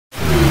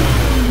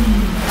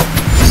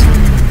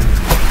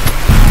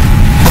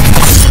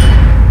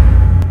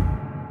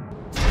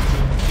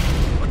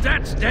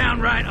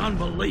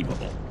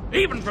unbelievable.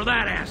 Even for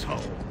that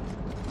asshole.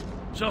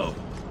 So,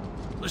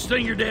 this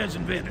thing your dad's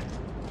invented.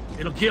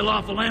 It'll kill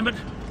off the Lambent?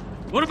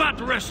 What about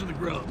the rest of the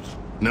grubs?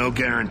 No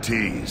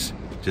guarantees.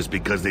 Just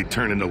because they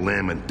turn into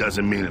Lambent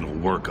doesn't mean it'll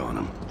work on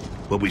them.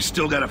 But we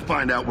still gotta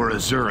find out where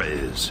Azura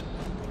is.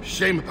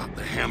 Shame about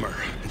the hammer.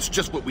 It's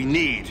just what we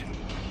need.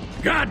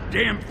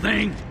 Goddamn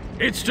thing!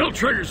 It still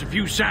triggers a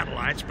few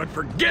satellites, but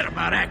forget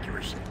about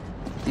accuracy.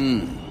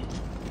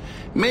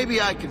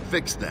 Maybe I can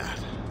fix that.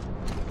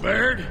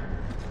 Baird,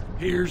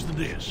 here's the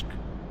disc.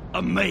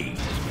 A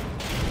maze.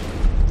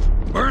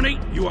 Bernie,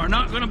 you are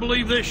not gonna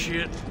believe this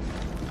shit.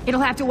 It'll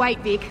have to wait,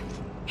 Vic.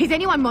 Is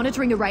anyone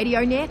monitoring the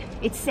radio net?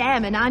 It's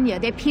Sam and Anya.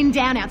 They're pinned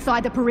down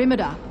outside the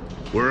perimeter.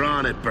 We're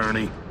on it,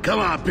 Bernie. Come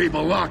on,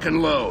 people, lock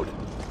and load.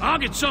 I'll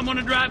get someone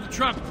to drive the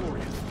truck for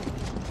you.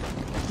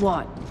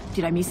 What?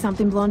 Did I miss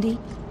something, Blondie?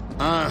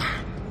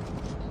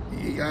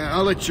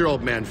 I'll let your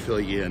old man fill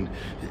you in.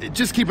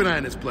 Just keep an eye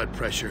on his blood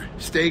pressure.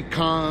 Stay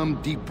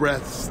calm, deep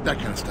breaths, that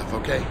kind of stuff,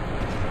 okay?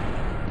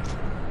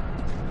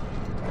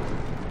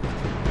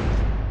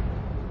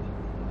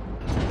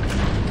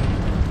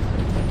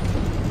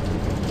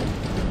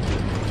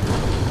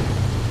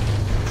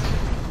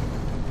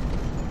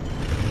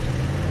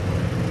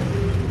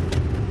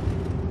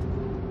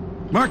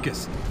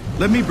 Marcus,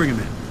 let me bring him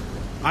in.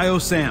 I owe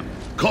Sam.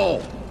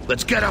 Cole,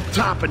 let's get up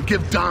top and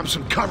give Dom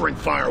some covering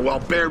fire while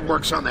Baird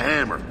works on the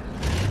hammer.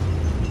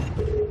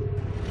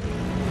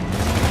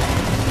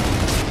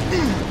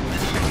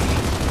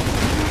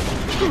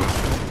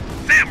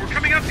 Sam, we're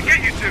coming up to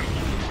get you two.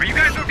 Are you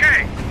guys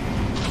okay?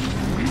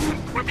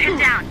 We're pinned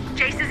down.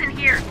 Jace isn't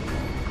here.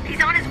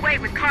 He's on his way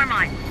with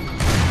Carmine.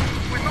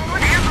 We're low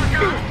on ammo,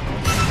 Dom.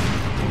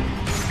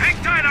 Hang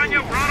tight,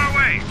 Anya. We're on our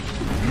way.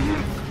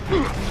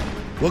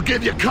 We'll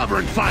give you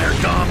covering fire,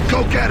 Dom.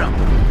 Go get him!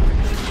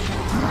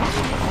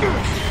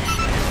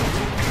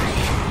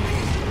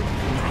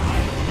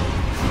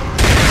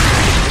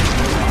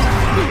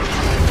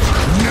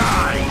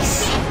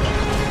 Nice!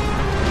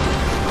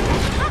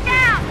 Look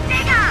out!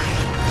 Digger!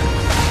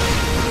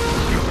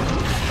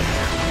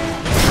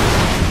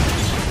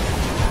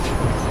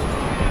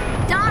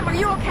 Dom, are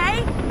you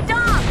okay?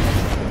 Dom!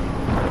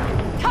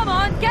 Come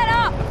on, get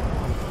up!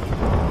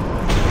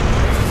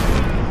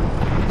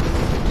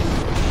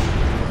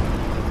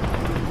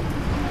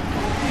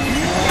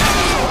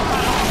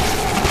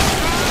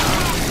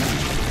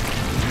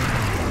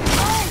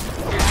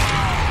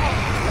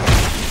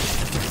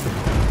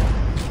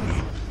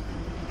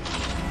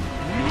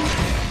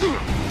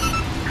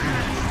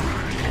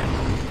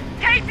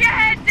 Keep your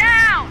head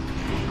down!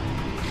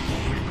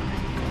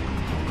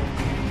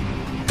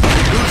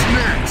 Who's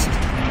next?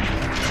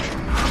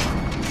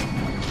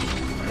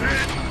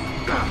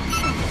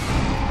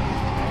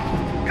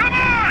 Come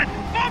on!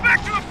 Fall back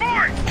to the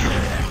fort!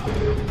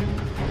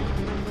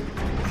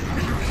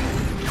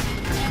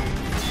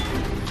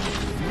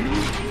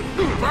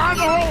 Find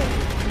the hole!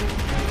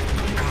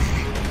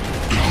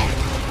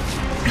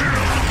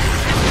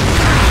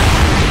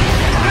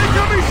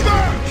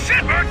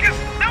 Shit, Marcus!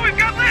 Now we've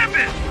got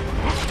Lambent!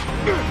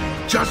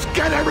 Just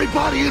get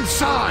everybody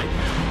inside!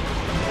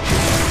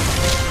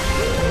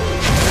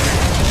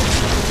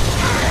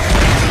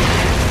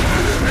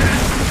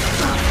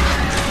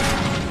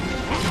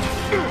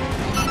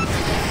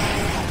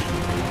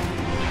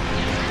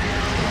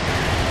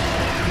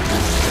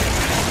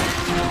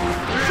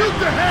 Shoot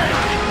the head!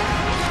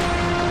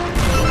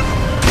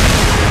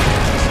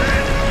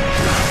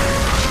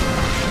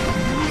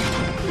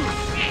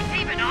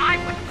 Even I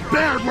wouldn't.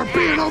 Baird, we're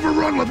being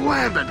overrun with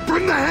Lambent!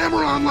 Bring the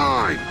hammer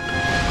online!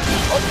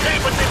 Okay,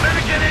 but they better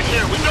get in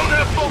here. We don't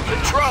have full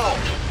control.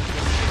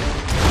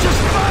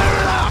 Just fire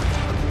it up!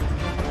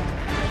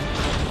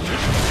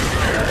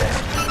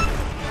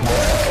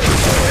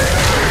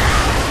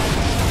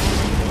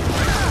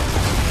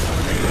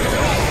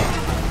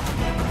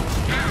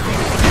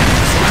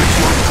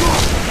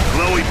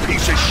 Blowy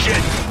piece of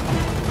shit.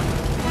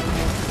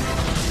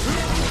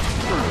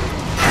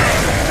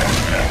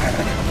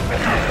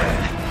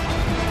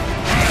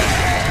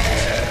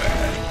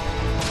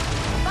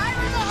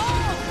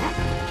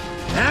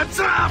 Hands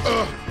up!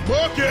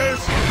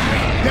 Marcus!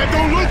 That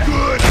don't look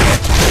good!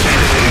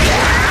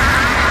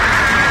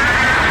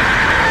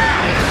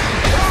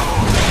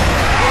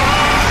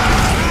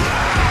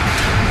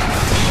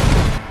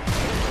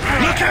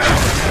 Look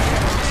out!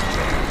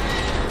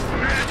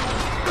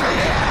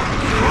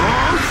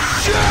 Oh,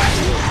 shit!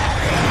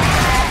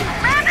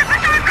 Lambent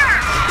Berserker!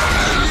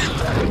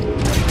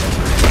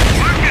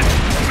 Marcus,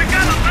 we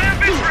got a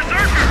Lambent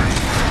Berserker!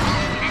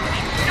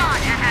 Not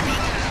a happy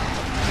girl.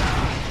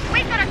 We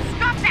gotta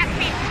stop that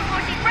beast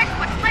before she wrecks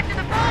what's left of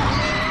the ball!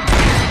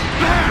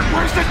 Baird,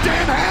 where's the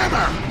damn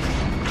hammer?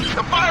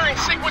 The firing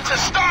sequence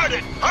has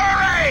started!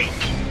 Hurry!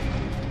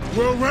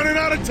 We're running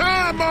out of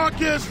time,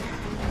 Marcus!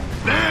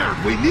 Baird,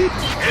 we need...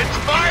 It's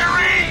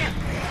firing!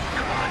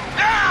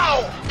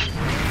 Now!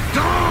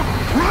 Dom,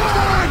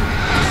 run!